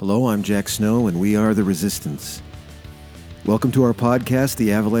Hello, I'm Jack Snow, and we are The Resistance. Welcome to our podcast,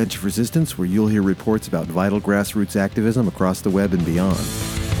 The Avalanche of Resistance, where you'll hear reports about vital grassroots activism across the web and beyond.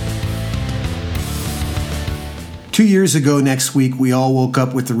 2 years ago next week, we all woke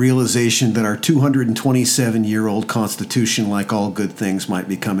up with the realization that our 227-year-old Constitution, like all good things, might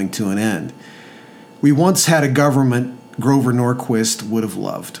be coming to an end. We once had a government Grover Norquist would have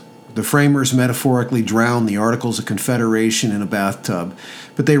loved. The framers metaphorically drowned the Articles of Confederation in a bathtub,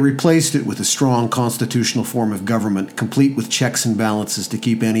 but they replaced it with a strong constitutional form of government, complete with checks and balances to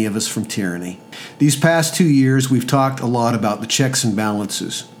keep any of us from tyranny. These past 2 years, we've talked a lot about the checks and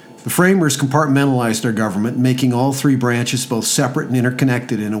balances. The framers compartmentalized our government, making all three branches both separate and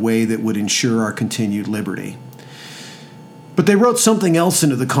interconnected in a way that would ensure our continued liberty. But they wrote something else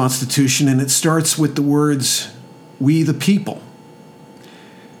into the Constitution, and it starts with the words, "We the people."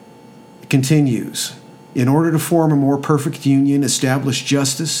 Continues, in order to form a more perfect union, establish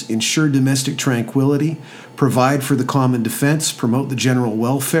justice, ensure domestic tranquility, provide for the common defense, promote the general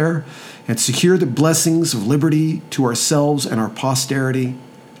welfare, and secure the blessings of liberty to ourselves and our posterity,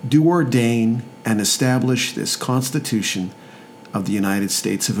 do ordain and establish this Constitution of the United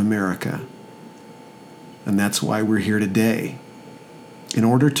States of America. And that's why we're here today, in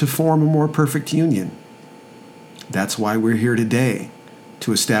order to form a more perfect union. That's why we're here today,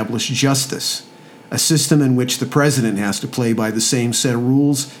 to establish justice, a system in which the president has to play by the same set of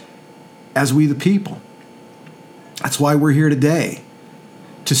rules as we the people. That's why we're here today,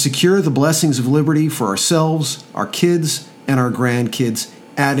 to secure the blessings of liberty for ourselves, our kids, and our grandkids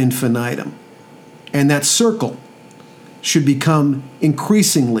ad infinitum. And that circle should become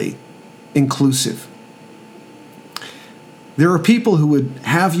increasingly inclusive. There are people who would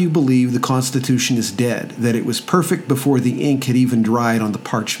have you believe the Constitution is dead, that it was perfect before the ink had even dried on the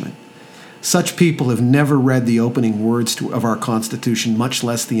parchment. Such people have never read the opening words of our Constitution, much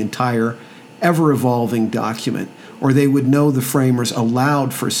less the entire, ever-evolving document, or they would know the framers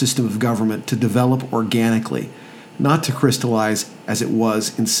allowed for a system of government to develop organically, not to crystallize as it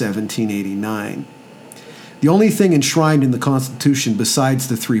was in 1789. The only thing enshrined in the Constitution besides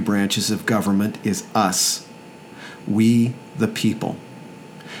the three branches of government is us. We, the people.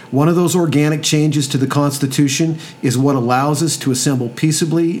 One of those organic changes to the Constitution is what allows us to assemble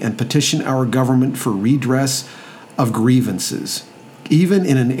peaceably and petition our government for redress of grievances, even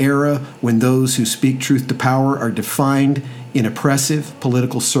in an era when those who speak truth to power are defined in oppressive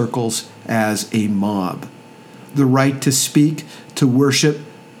political circles as a mob. The right to speak, to worship,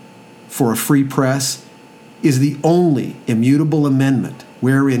 for a free press is the only immutable amendment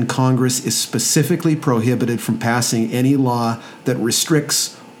wherein Congress is specifically prohibited from passing any law that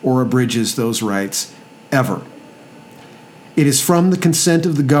restricts or abridges those rights ever. It is from the consent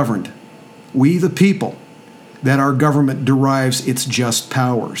of the governed, we the people, that our government derives its just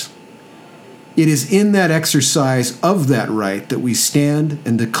powers. It is in that exercise of that right that we stand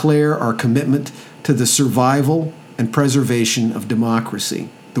and declare our commitment to the survival and preservation of democracy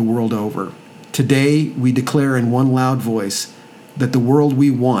the world over. Today, we declare in one loud voice that the world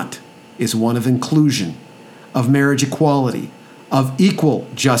we want is one of inclusion, of marriage equality, of equal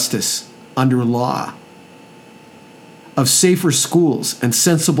justice under law, of safer schools and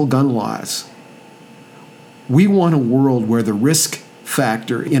sensible gun laws. We want a world where the risk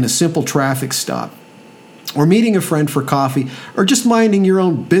factor in a simple traffic stop, or meeting a friend for coffee, or just minding your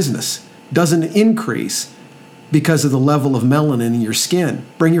own business doesn't increase because of the level of melanin in your skin.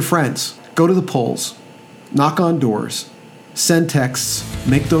 Bring your friends, go to the polls, knock on doors, send texts,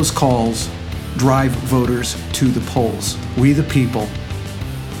 make those calls, drive voters to the polls. We the people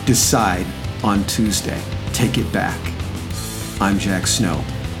decide on Tuesday. Take it back. I'm Jack Snow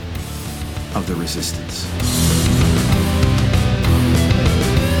of The Resistance.